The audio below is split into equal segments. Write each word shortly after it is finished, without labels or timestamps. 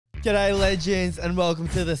G'day legends and welcome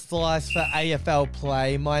to the Slice for AFL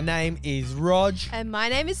Play. My name is Rog. And my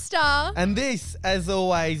name is Starr. And this, as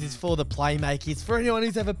always, is for the playmakers, for anyone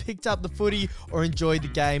who's ever picked up the footy or enjoyed the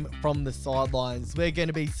game from the sidelines. We're going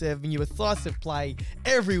to be serving you a slice of play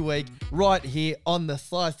every week right here on the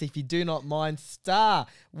Slice. If you do not mind, Starr,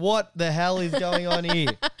 what the hell is going on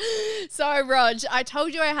here? So, Rog, I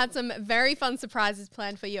told you I had some very fun surprises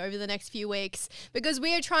planned for you over the next few weeks because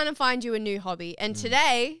we are trying to find you a new hobby. And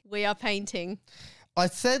today, we are painting. I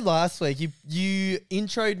said last week, you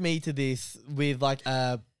introed me to this with like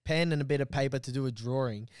a pen and a bit of paper to do a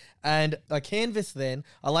drawing. And I canvassed then.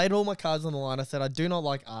 I laid all my cards on the line. I said, I do not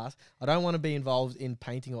like art. I don't want to be involved in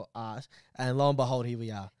painting or art. And lo and behold, here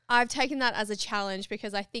we are. I've taken that as a challenge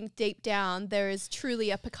because I think deep down there is truly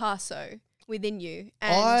a Picasso within you.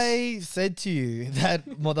 And I said to you that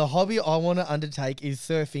the hobby I want to undertake is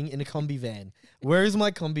surfing in a combi van. Where is my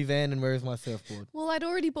combi van and where is my surfboard? Well, I'd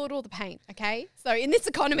already bought all the paint, okay? So in this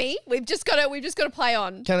economy, we've just got to play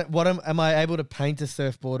on. Am I able to paint a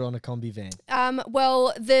surfboard on a combi van?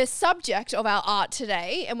 Well, the subject of our art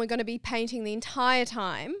today, and we're going to be painting the entire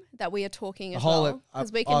time that we are talking as well,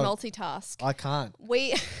 because we can multitask. I can't.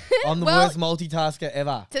 I'm the worst multitasker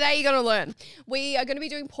ever. Today you're going to learn. We are going to be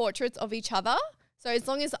doing portraits of each other. So as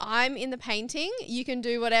long as I'm in the painting, you can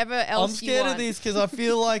do whatever else you want. I'm scared of this because I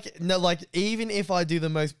feel like, even if I do the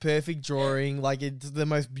most perfect drawing, like it's the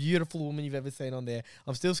most beautiful woman you've ever seen on there,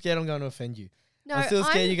 I'm still scared I'm going to offend you. No, I'm still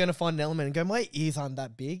scared you're going to find an element and go, my ears aren't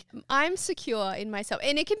that big. I'm secure in myself.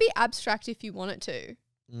 And it can be abstract if you want it to.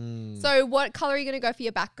 So what colour are you going to go for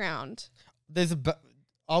your background?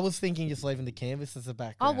 I was thinking just leaving the canvas as a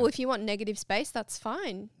background. Oh, well, if you want negative space, that's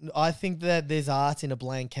fine. I think that there's art in a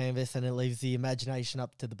blank canvas and it leaves the imagination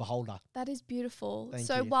up to the beholder. That is beautiful. Thank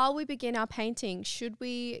so you. while we begin our painting, should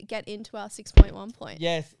we get into our 6.1 point?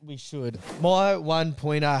 Yes, we should. My 1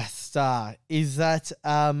 pointer, Star, is that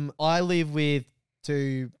I live with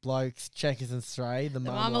two blokes, Checkers and Stray, the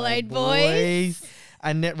Marmalade Boys.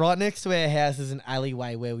 And right next to our house is an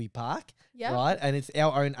alleyway where we park. Yep. Right? And it's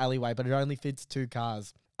our own alleyway, but it only fits 2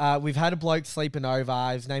 cars. We've had a bloke sleeping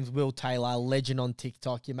over. His name's Will Taylor, legend on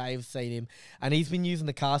TikTok. You may have seen him. And he's been using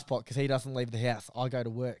the car spot because he doesn't leave the house. I go to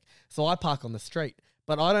work. So I park on the street.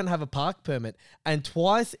 But I don't have a park permit. And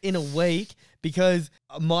twice in a week, because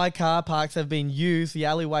my car parks have been used, the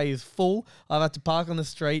alleyway is full, I've had to park on the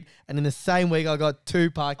street. And in the same week, I got 2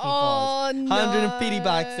 parking fines. No.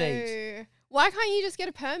 $150 each. Why can't you just get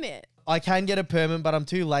a permit? I can get a permit, but I'm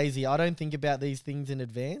too lazy. I don't think about these things in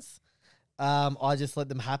advance. I just let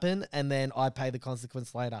them happen and then I pay the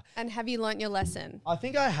consequence later. And have you learnt your lesson? I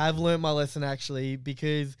think I have learnt my lesson actually,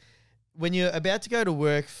 because when you're about to go to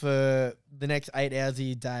work for the next 8 hours of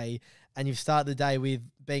your day and you start the day with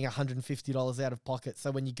being $150 out of pocket, so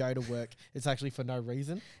when you go to work, it's actually for no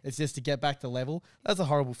reason. It's just to get back to level. That's a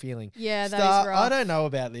horrible feeling. Yeah, that is rough. I don't know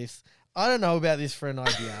about this. I don't know about this for an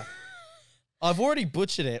idea. I've already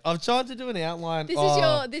butchered it. I've tried to do an outline.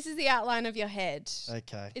 This is the outline of your head.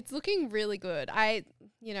 Okay. It's looking really good. I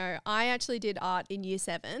actually did art in year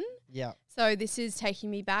 7. Yeah. So this is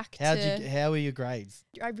taking me back How were your grades?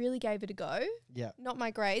 I really gave it a go. Yeah. Not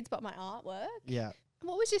my grades, but my artwork. Yeah.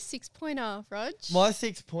 What was your 6-pointer, Rog? My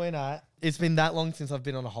 6-pointer, it's been that long since I've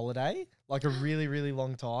been on a holiday, like a really, really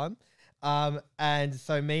long time. And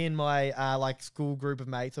so me and my school group of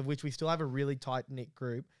mates, of which we still have a really tight-knit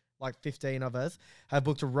group, like 15 of us, have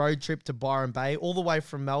booked a road trip to Byron Bay all the way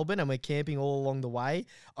from Melbourne, and we're camping all along the way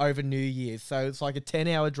over New Year's. So it's like a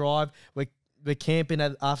 10-hour drive. We're camping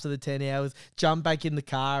after the 10 hours, jump back in the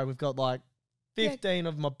car, and we've got like 15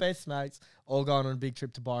 of my best mates all going on a big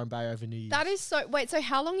trip to Byron Bay over New Year's. That is so... Wait, so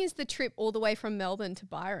how long is the trip all the way from Melbourne to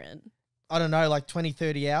Byron? I don't know, like 20,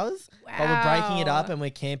 30 hours. Wow. But we're breaking it up and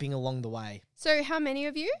we're camping along the way. So how many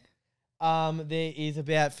of you? There is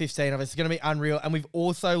about 15 of us. It's going to be unreal. And we've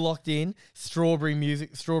also locked in Strawberry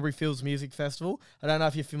Fields Music Festival. I don't know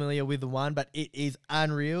if you're familiar with the one, but it is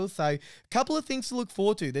unreal. So a couple of things to look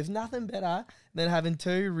forward to. There's nothing better than having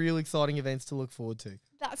 2 real exciting events to look forward to.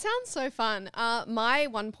 That sounds so fun. My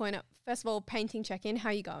 1 pointer, first of all, painting check-in. How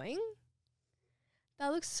are you going?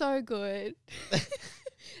 That looks so good.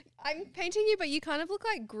 I'm painting you, but you kind of look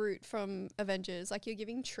like Groot from Avengers. Like you're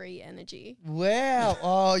giving tree energy. Wow.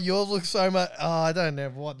 Oh, yours looks so much. Oh, I don't know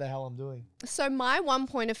what the hell I'm doing. So my 1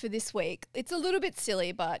 pointer for this week, it's a little bit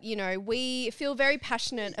silly, but, we feel very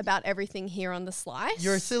passionate about everything here on The Slice.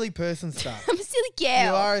 You're a silly person, Star. I'm a silly girl.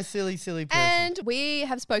 You are a silly, silly person. And we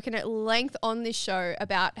have spoken at length on this show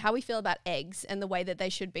about how we feel about eggs and the way that they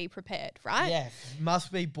should be prepared, right? Yes.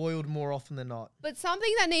 Must be boiled more often than not. But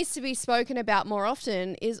something that needs to be spoken about more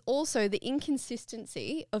often is also the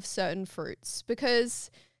inconsistency of certain fruits, because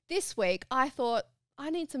this week I thought I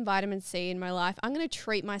need some vitamin C in my life. I'm going to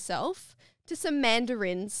treat myself to some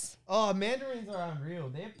mandarins. Oh, mandarins are unreal.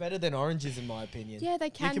 They're better than oranges in my opinion. Yeah, they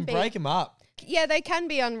can be. You can break them up. Yeah, they can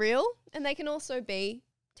be unreal and they can also be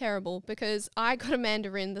terrible because I got a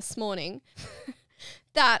mandarin this morning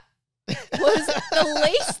that was the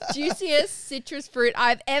least juiciest citrus fruit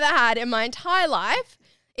I've ever had in my entire life.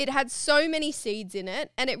 It had so many seeds in it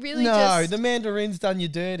and it really No, the mandarin's done you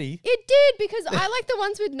dirty. It did because I like the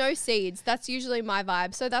ones with no seeds. That's usually my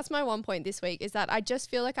vibe. So that's my 1 point this week is that I just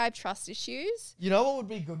feel like I have trust issues. You know what would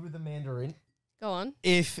be good with a mandarin? Go on.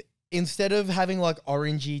 If instead of having like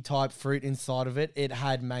orangey type fruit inside of it, it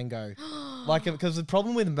had mango. Like, because the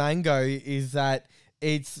problem with mango is that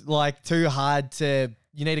it's like too hard to,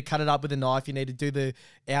 you need to cut it up with a knife. You need to do the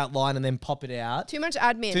outline and then pop it out. Too much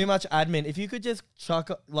admin. Too much admin. If you could just chuck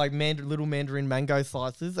like little mandarin mango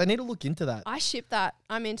slices, I need to look into that. I ship that.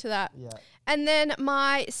 I'm into that. Yeah. And then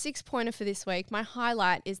my 6-pointer for this week, my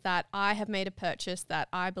highlight is that I have made a purchase that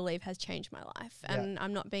I believe has changed my life. And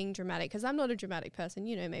I'm not being dramatic because I'm not a dramatic person.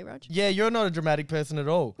 You know me, Rog. Yeah, you're not a dramatic person at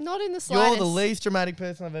all. Not in the slightest. You're the least dramatic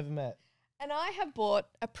person I've ever met. And I have bought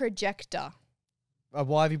a projector.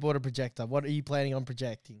 Why have you bought a projector? What are you planning on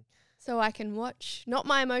projecting? So I can watch, not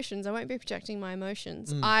my emotions. I won't be projecting my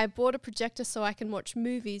emotions. I bought a projector so I can watch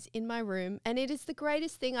movies in my room. And it is the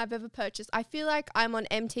greatest thing I've ever purchased. I feel like I'm on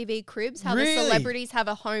MTV Cribs, how Really? the celebrities have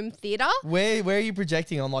a home theater. Where are you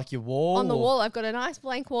projecting? On like your wall? On the or? wall. I've got a nice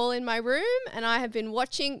blank wall in my room. And I have been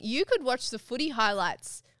watching, you could watch the footy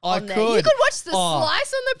highlights on there. You could watch the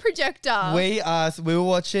slice on the projector. We were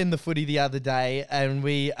watching the footy the other day and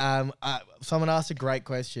someone asked a great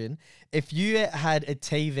question. If you had a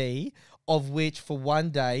TV of which for one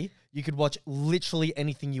day you could watch literally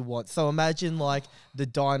anything you want. So imagine like the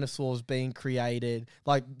dinosaurs being created,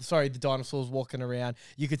 the dinosaurs walking around.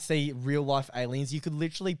 You could see real life aliens. You could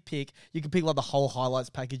literally pick like the whole highlights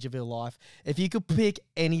package of your life. If you could pick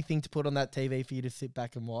anything to put on that TV for you to sit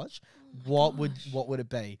back and watch, what would it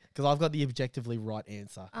be? Because I've got the objectively right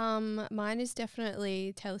answer. Mine is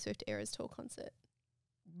definitely Taylor Swift Eras Tour concert.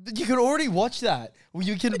 You could already watch that. Well,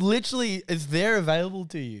 you can literally, it's there available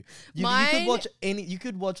to you. You could watch you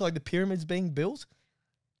could watch like the pyramids being built.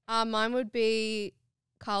 Mine would be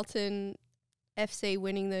Carlton FC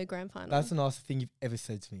winning the grand final. That's the nicest thing you've ever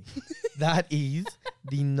said to me. That is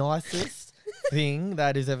the nicest thing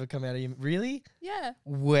that has ever come out of you. Really? Yeah.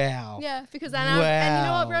 Wow. Yeah, because and you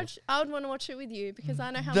know what, Rog? I would want to watch it with you because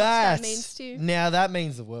I know how much that means to you. Now that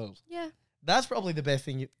means the world. Yeah. That's probably the best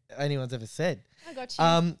thing anyone's ever said. I got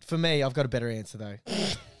you. For me, I've got a better answer though.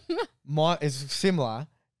 Mine is similar.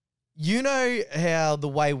 You know how the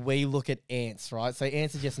way we look at ants, right? So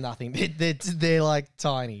ants are just nothing. They're like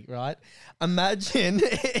tiny, right? Imagine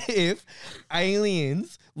if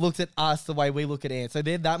aliens looked at us the way we look at ants. So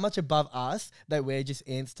they're that much above us that we're just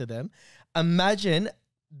ants to them. Imagine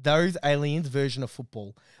those aliens' version of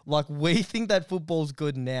football. Like we think that football's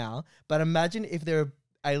good now, but imagine if there are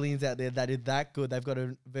aliens out there that is that good. They've got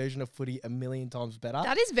a version of footy 1,000,000 times better.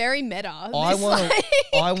 That is very meta. I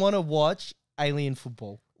want to watch alien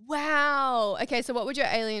football. Wow. Okay, so what would your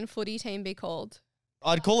alien footy team be called?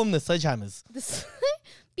 I'd call them the Sledgehammers.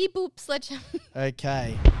 Beep boop Sledgehammer.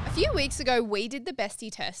 Okay. A few weeks ago, we did the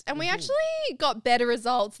bestie test and we actually got better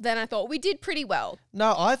results than I thought. We did pretty well.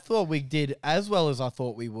 No, I thought we did as well as I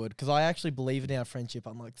thought we would because I actually believe in our friendship,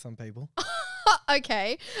 unlike some people.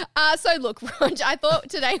 Okay. So look, Rog, I thought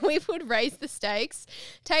today we would raise the stakes,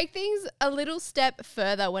 take things a little step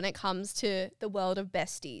further when it comes to the world of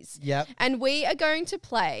besties. Yep. And we are going to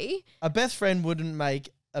play. A best friend wouldn't make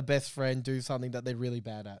a best friend do something that they're really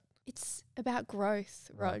bad at. It's about growth,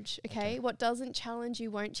 Rog, okay? What doesn't challenge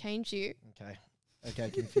you won't change you. Okay,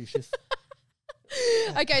 Confucius.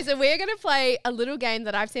 Okay, so we're going to play a little game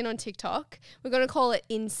that I've seen on TikTok. We're going to call it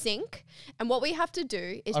In Sync. And what we have to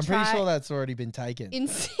do is I'm pretty sure that's already been taken. In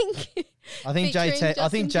Sync. I think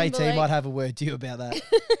JT might have a word to you about that.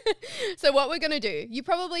 So what we're going to do, you've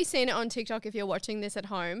probably seen it on TikTok if you're watching this at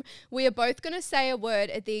home. We are both going to say a word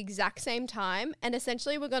at the exact same time. And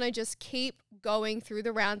essentially we're going to just keep going through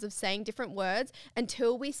the rounds of saying different words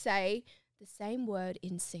until we say the same word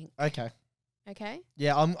in sync. Okay?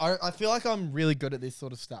 Yeah, I feel like I'm really good at this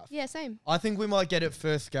sort of stuff. Yeah, same. I think we might get it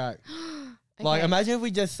first go. Okay. Like, imagine if we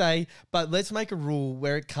just say, but let's make a rule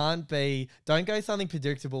where it can't be, don't go something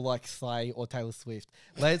predictable like Slay or Taylor Swift.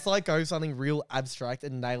 Let's like go something real abstract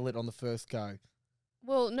and nail it on the first go.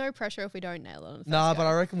 Well, no pressure if we don't nail it on the first go. Nah, but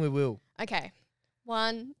I reckon we will. Okay.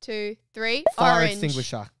 1, 2, 3. Fire Orange.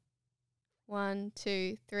 extinguisher. 1,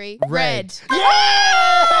 2, 3. Red. Yeah!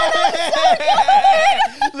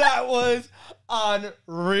 That was unreal.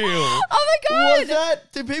 Oh my God. Was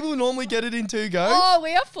that? Do people normally get it in 2 goes? Oh,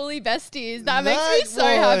 we are fully besties. That makes me so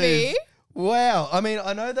happy. Wow. I mean,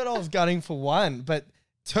 I know that I was gunning for 1, but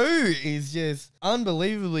 2 is just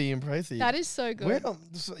unbelievably impressive. That is so good.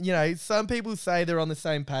 Some people say they're on the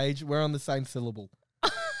same page. We're on the same syllable.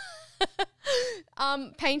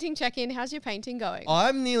 Painting check-in. How's your painting going?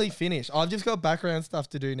 I'm nearly finished. I've just got background stuff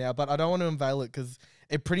to do now, but I don't want to unveil it because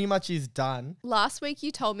it pretty much is done. Last week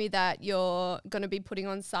you told me that you're going to be putting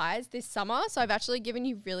on size this summer, so I've actually given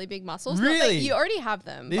you really big muscles. Really? You already have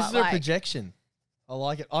them. This is a projection. I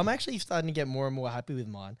like it. I'm actually starting to get more and more happy with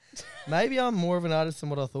mine. Maybe I'm more of an artist than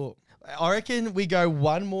what I thought. I reckon we go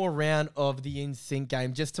one more round of the in-sync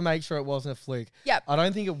game just to make sure it wasn't a fluke. Yep. I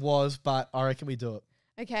don't think it was, but I reckon we do it.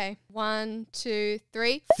 Okay. 1, 2,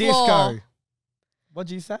 3. Disco. Floor.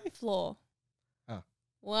 What'd you say? Floor. Oh.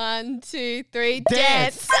 1, 2, 3.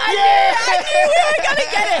 Dance. I knew we were going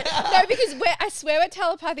to get it. No, because I swear we're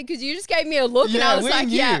telepathic because you just gave me a look and I was like,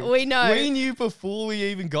 yeah, we know. We knew before we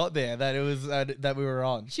even got there that it was that we were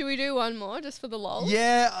on. Should we do one more just for the lol?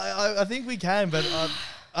 Yeah, I think we can, but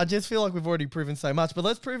I just feel like we've already proven so much. But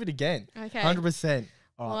let's prove it again. Okay. 100%.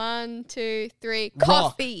 All right. 1, 2, 3. Rock.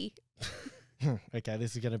 Coffee. Okay,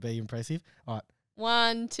 this is going to be impressive. All right.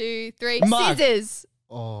 1, 2, 3. Mug. Scissors.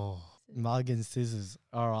 Oh, mug and scissors.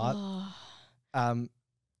 All right. Oh.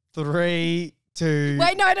 3, 2.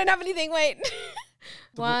 Wait, no, I don't have anything. Wait.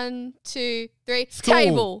 1, 2, 3. School.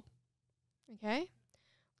 Table. Okay.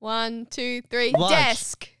 1, 2, 3. Lunch.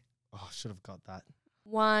 Desk. Oh, I should have got that.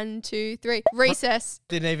 1, 2, 3. Recess.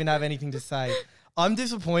 Didn't even have anything to say. I'm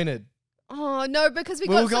disappointed. Oh, no, because we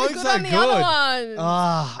were got so going good so on the other ones.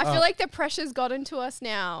 I feel like the pressure's gotten to us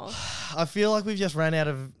now. I feel like we've just ran out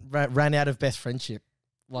of best friendship.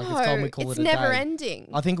 Like it's time we call it a day. It's never ending.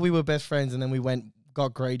 I think we were best friends and then we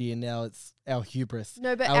got greedy and now it's our hubris.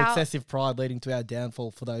 No, but our excessive pride leading to our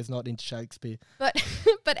downfall for those not into Shakespeare.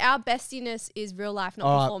 But our bestiness is real life,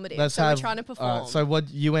 not performative. So we're trying to perform. So what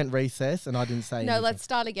you went recess and I didn't say anything. No, let's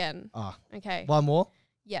start again. Okay. One more?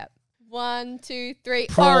 Yep. 1, 2, 3.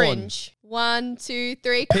 Prawn. Orange. 1, 2,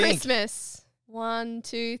 3. Pink. Christmas. 1,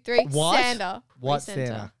 2, 3. What? Santa. What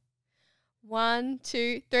Santa? 1,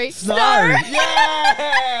 2, 3. Snow.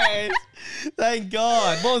 Yes. Thank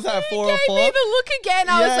God. What was that? 4 or 5? You gave me the look again.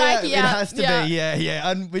 I was like, yeah. It has to be.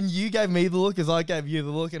 Yeah. And when you gave me the look, as I gave you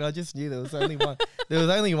the look, and I just knew there was only one. There was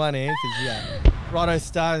only one answer. Yeah. Righto,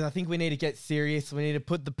 Stars. I think we need to get serious. We need to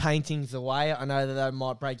put the paintings away. I know that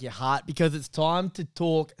might break your heart because it's time to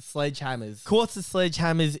talk Sledgehammers. Of course, the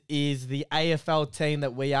Sledgehammers is the AFL team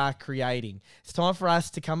that we are creating. It's time for us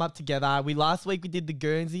to come up together. Last week we did the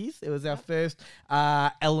Guernseys. It was our first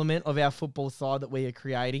element of our football side that we are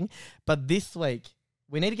creating. But this week,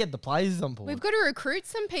 we need to get the players on board. We've got to recruit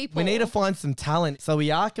some people. We need to find some talent. So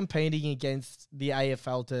we are competing against the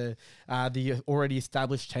AFL to the already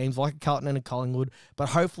established teams like Carlton and Collingwood, but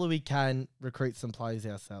hopefully we can recruit some players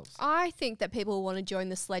ourselves. I think that people want to join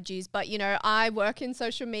the Sledgies, but I work in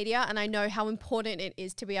social media and I know how important it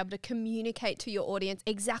is to be able to communicate to your audience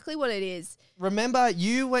exactly what it is. Remember,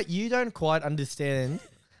 you don't quite understand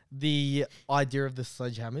the idea of the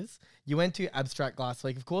Sledgehammers. You went to abstract last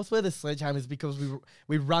week. Of course, we're the Sledgehammers because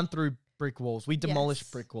we run through brick walls. We demolish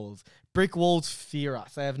brick walls. Brick walls fear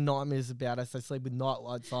us. They have nightmares about us. They sleep with night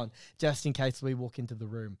lights on just in case we walk into the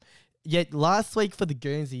room. Yet last week for the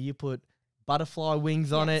Guernsey, you put butterfly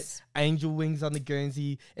wings on it, angel wings on the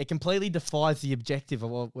Guernsey. It completely defies the objective of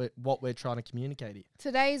what we're trying to communicate here.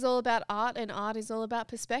 Today is all about art and art is all about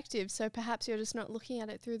perspective. So perhaps you're just not looking at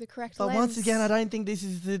it through the correct lens. But once again, I don't think this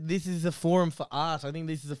is a forum for art. I think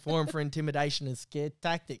this is a forum for intimidation and scare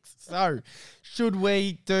tactics. So should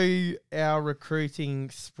we do our recruiting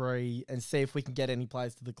spree and see if we can get any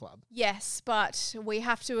players to the club? Yes, but we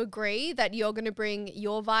have to agree that you're going to bring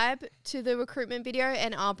your vibe to the recruitment video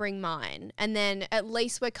and I'll bring mine. And then at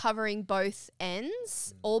least we're covering both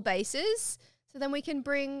ends, all bases, so then we can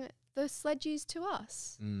bring the Sledgies to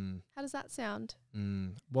us. How does that sound?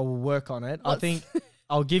 Well, we'll work on it. I think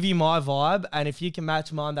I'll give you my vibe, and if you can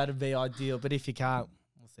match mine, that'd be ideal. But if you can't,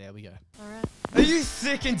 we'll see how we go. All right. Are you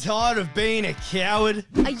sick and tired of being a coward?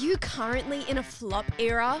 Are you currently in a flop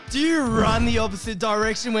era? Do you run the opposite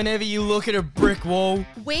direction whenever you look at a brick wall?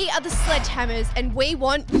 We are the Sledgehammers and we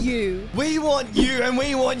want you. We want you and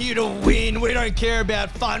we want you to win. We don't care about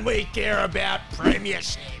fun. We care about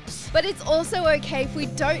premierships. But it's also okay if we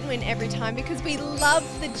don't win every time because we love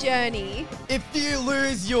the journey. If you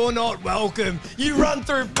lose, you're not welcome. You run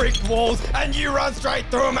through brick walls and you run straight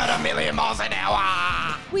through them at 1,000,000 miles an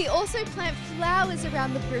hour. We also plant flowers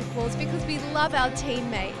around the brick walls because we love our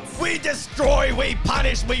teammates. We destroy, we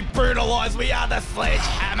punish, we brutalise. We are the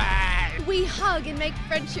Sledgehammers. We hug and make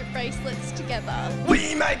friendship bracelets together.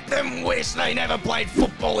 We make them wish they never played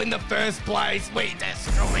football in the first place. We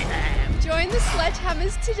destroy them. Join the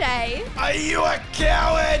Sledgehammers today. Are you a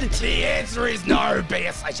coward? The answer is no. Be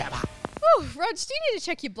a sledgehammer. Rog, do you need to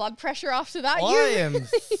check your blood pressure after that? I am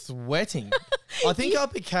sweating. I think I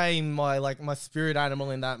became my spirit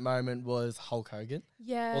animal in that moment was Hulk Hogan.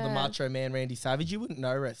 Yeah. Or the Macho Man Randy Savage. You wouldn't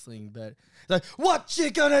know wrestling, but like, what you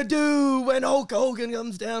gonna do when Hulk Hogan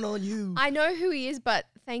comes down on you? I know who he is, but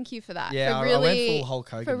thank you for that. Yeah, for really, I went full Hulk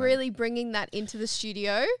Hogan. For really bringing that into the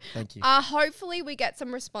studio. Thank you. Hopefully we get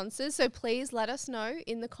some responses, so please let us know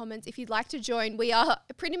in the comments if you'd like to join. We are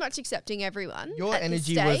pretty much accepting everyone. Your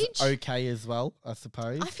energy was okay as well, I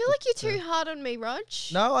suppose. I feel like you're too hard on me, Rog.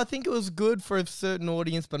 No, I think it was good for a certain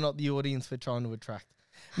audience, but not the audience we're trying to attract.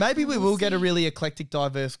 Maybe we will get a really eclectic,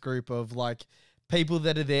 diverse group of like people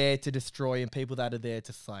that are there to destroy and people that are there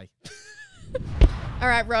to slay. All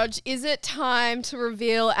right, Rog, is it time to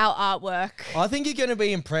reveal our artwork? I think you're going to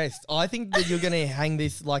be impressed. I think that you're going to hang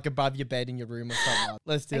this like above your bed in your room or something.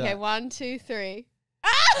 Let's do that. Okay, 1, 2, 3.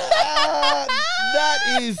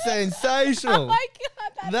 That is sensational. Oh my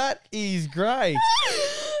God. That is great.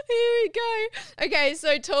 Here we go. Okay,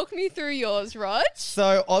 so talk me through yours, Rog.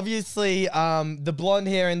 So obviously, the blonde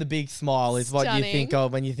hair and the big smile is what you Stunning. think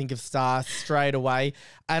of when you think of Star straight away.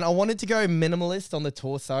 And I wanted to go minimalist on the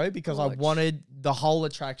torso because I wanted the whole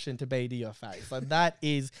attraction to be to your face. So that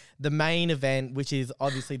is the main event, which is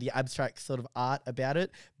obviously the abstract sort of art about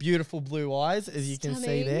it. Beautiful blue eyes, as you can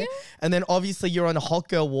see there. And then obviously you're on a hot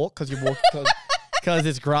girl walk because you walk because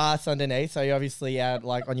there's grass underneath. So you're obviously out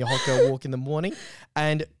like on your hot girl walk in the morning.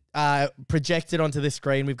 And projected onto the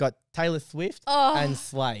screen, we've got Taylor Swift and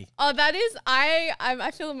Slay. Oh, that is,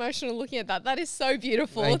 I feel emotional looking at that. That is so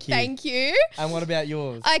beautiful. Thank you. And what about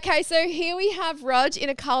yours? Okay, so here we have Rog in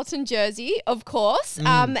a Carlton jersey, of course,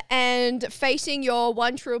 and facing your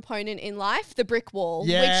one true opponent in life, the brick wall,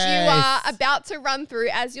 which you are about to run through.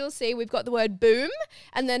 As you'll see, we've got the word boom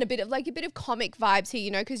and then a bit of comic vibes here,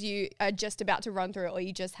 you know, because you are just about to run through it or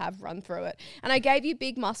you just have run through it. And I gave you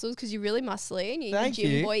big muscles because you're really muscly and you're in the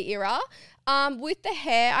gym boy era. With the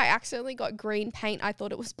hair, I accidentally got green paint. I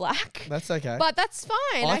thought it was black. That's okay. But that's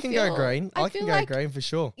fine. I can go green. I can go green for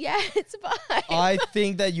sure. Yeah, it's fine. I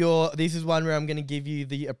think that this is one where I'm going to give you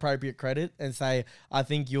the appropriate credit and say I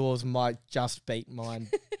think yours might just beat mine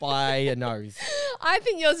by a nose. I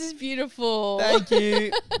think yours is beautiful. Thank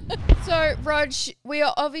you. So, Rog, we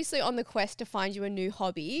are obviously on the quest to find you a new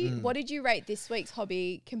hobby. What did you rate this week's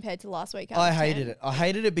hobby compared to last week? I hated it. I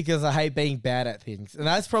hated it because I hate being bad at things. And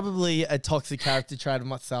that's probably a toxic character trait of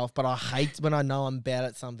myself, but I hate when I know I'm bad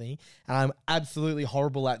at something and I'm absolutely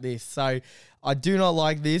horrible at this. So I do not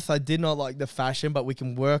like this. I did not like the fashion, but we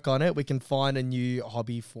can work on it. We can find a new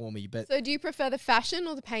hobby for me. But so do you prefer the fashion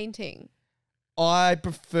or the painting? I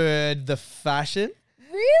preferred the fashion.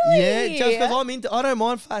 Really? Yeah, just because I don't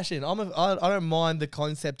mind fashion. I don't mind the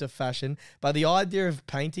concept of fashion, but the idea of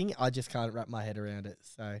painting, I just can't wrap my head around it.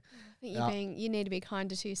 So I think you need to be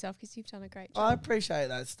kinder to yourself because you've done a great job. I appreciate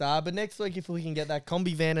that, Star. But next week, if we can get that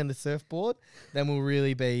combi van and the surfboard, then we'll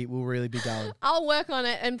really be going. I'll work on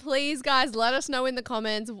it. And please, guys, let us know in the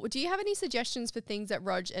comments. Do you have any suggestions for things that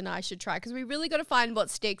Rog and I should try? Because we really got to find what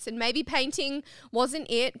sticks. And maybe painting wasn't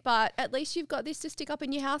it, but at least you've got this to stick up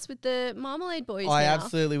in your house with the Marmalade Boys. I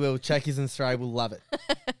absolutely will. Checkies and Stray will love it.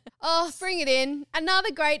 Oh, bring it in.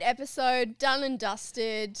 Another great episode, done and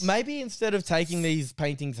dusted. Maybe instead of taking these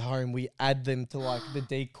paintings home, we add them to like the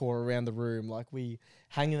decor around the room. Like we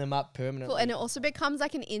hanging them up permanently. Cool. And it also becomes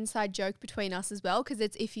like an inside joke between us as well because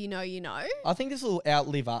it's if you know, you know. I think this will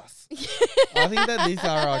outlive us. I think that these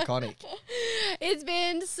are iconic. It's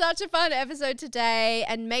been such a fun episode today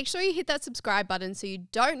and make sure you hit that subscribe button so you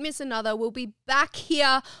don't miss another. We'll be back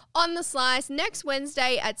here on The Slice next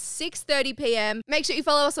Wednesday at 6:30 p.m. Make sure you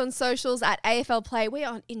follow us on socials at AFLPLAY. We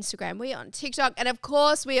are on Instagram, we are on TikTok, and of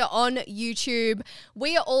course we are on YouTube.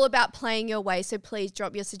 We are all about playing your way, so please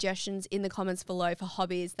drop your suggestions in the comments below for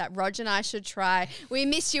hobbies that Rog and I should try. We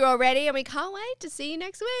missed you already and we can't wait to see you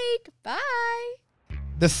next week. Bye.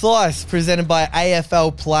 The Slice, presented by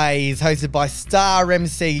AFLPLAY, is hosted by Star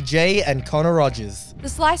MCG and Connor Rogers. The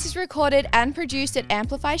Slice is recorded and produced at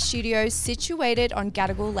Amplify Studios, situated on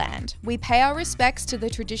Gadigal land. We pay our respects to the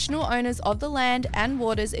traditional owners of the land and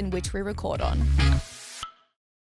waters in which we record on.